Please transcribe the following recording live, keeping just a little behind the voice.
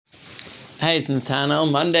Hi, it's Nathaniel.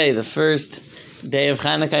 Monday, the first day of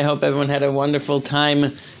Hanukkah. I hope everyone had a wonderful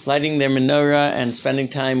time lighting their menorah and spending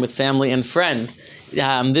time with family and friends.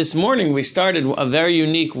 This morning we started a very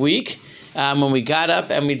unique week when we got up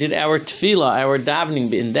and we did our tefillah, our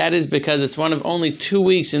davening, and that is because it's one of only 2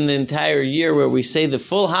 weeks in the entire year where we say the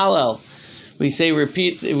full Hallel. We say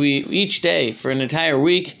each day for an entire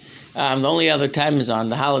week. The only other time is on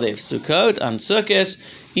the holiday of Sukkot, on Sukkot.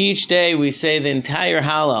 Each day we say the entire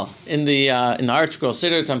Hallel in the ArtScroll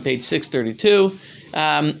Siddur. It's on page 632,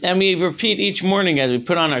 and we repeat each morning as we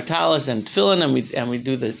put on our talis and tefillin, and we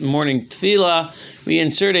do the morning tefillah. We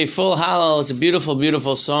insert a full Hallel. It's a beautiful,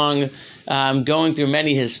 beautiful song, going through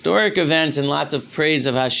many historic events and lots of praise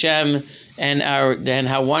of Hashem and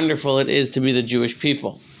how wonderful it is to be the Jewish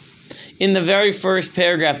people. In the very first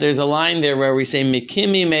paragraph, there's a line there where we say,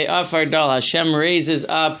 Mikimi me afar dal, Hashem raises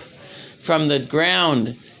up from the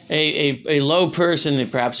ground a low person,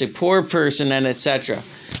 perhaps a poor person, and etc.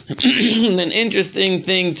 An interesting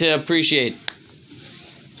thing to appreciate.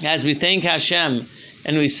 As we thank Hashem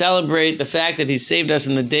and we celebrate the fact that He saved us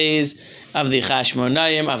in the days of the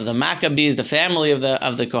Chashmonaim, of the Maccabees, the family of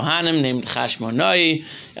the Kohanim named Chashmonai,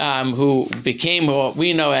 who became what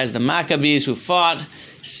we know as the Maccabees, who fought,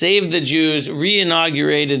 saved the Jews,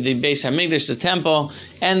 re-inaugurated the Beis Hamikdash, the temple,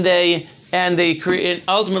 and they create,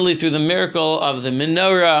 ultimately through the miracle of the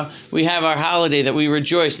menorah, we have our holiday that we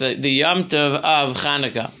rejoice, the Yom Tov of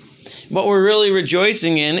Hanukkah. What we're really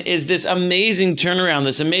rejoicing in is this amazing turnaround,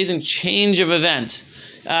 this amazing change of events.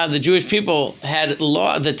 The Jewish people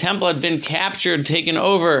the temple had been captured, taken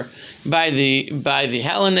over by the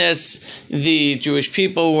Hellenists. The Jewish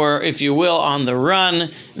people were, if you will, on the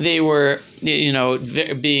run. They were,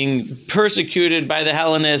 being persecuted by the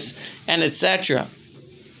Hellenists, and etc.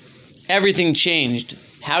 Everything changed.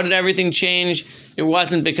 How did everything change? It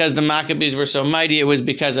wasn't because the Maccabees were so mighty. It was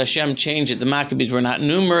because Hashem changed it. The Maccabees were not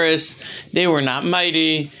numerous. They were not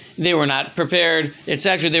mighty. They were not prepared,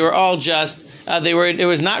 etc. They were all just. It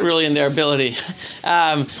was not really in their ability.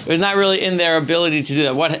 It was not really in their ability to do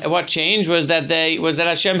that. What changed was that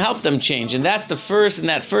Hashem helped them change, and that's in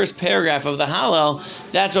that first paragraph of the Hallel.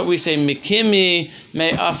 That's what we say. Mikimi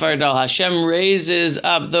me afar dal. Hashem raises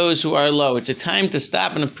up those who are low. It's a time to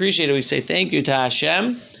stop and appreciate it. We say thank you to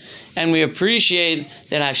Hashem, and we appreciate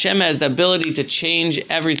that Hashem has the ability to change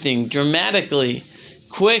everything dramatically,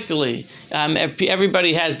 quickly.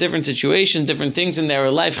 Everybody has different situations, different things in their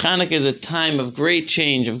life. Hanukkah is a time of great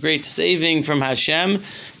change, of great saving from Hashem,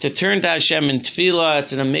 to turn to Hashem in tefillah.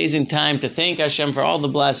 It's an amazing time to thank Hashem for all the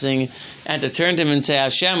blessing and to turn to Him and say,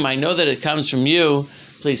 Hashem, I know that it comes from You.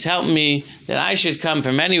 Please help me, that I should come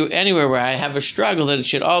from anywhere where I have a struggle, that it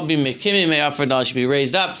should all be Mekimi me afar dal, should be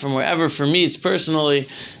raised up from wherever for me it's personally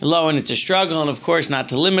low and it's a struggle. And of course, not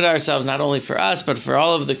to limit ourselves, not only for us, but for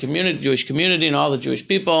all of the community, Jewish community and all the Jewish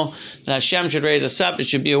people, that Hashem should raise us up. It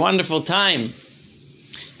should be a wonderful time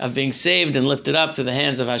of being saved and lifted up to the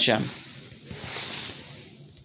hands of Hashem.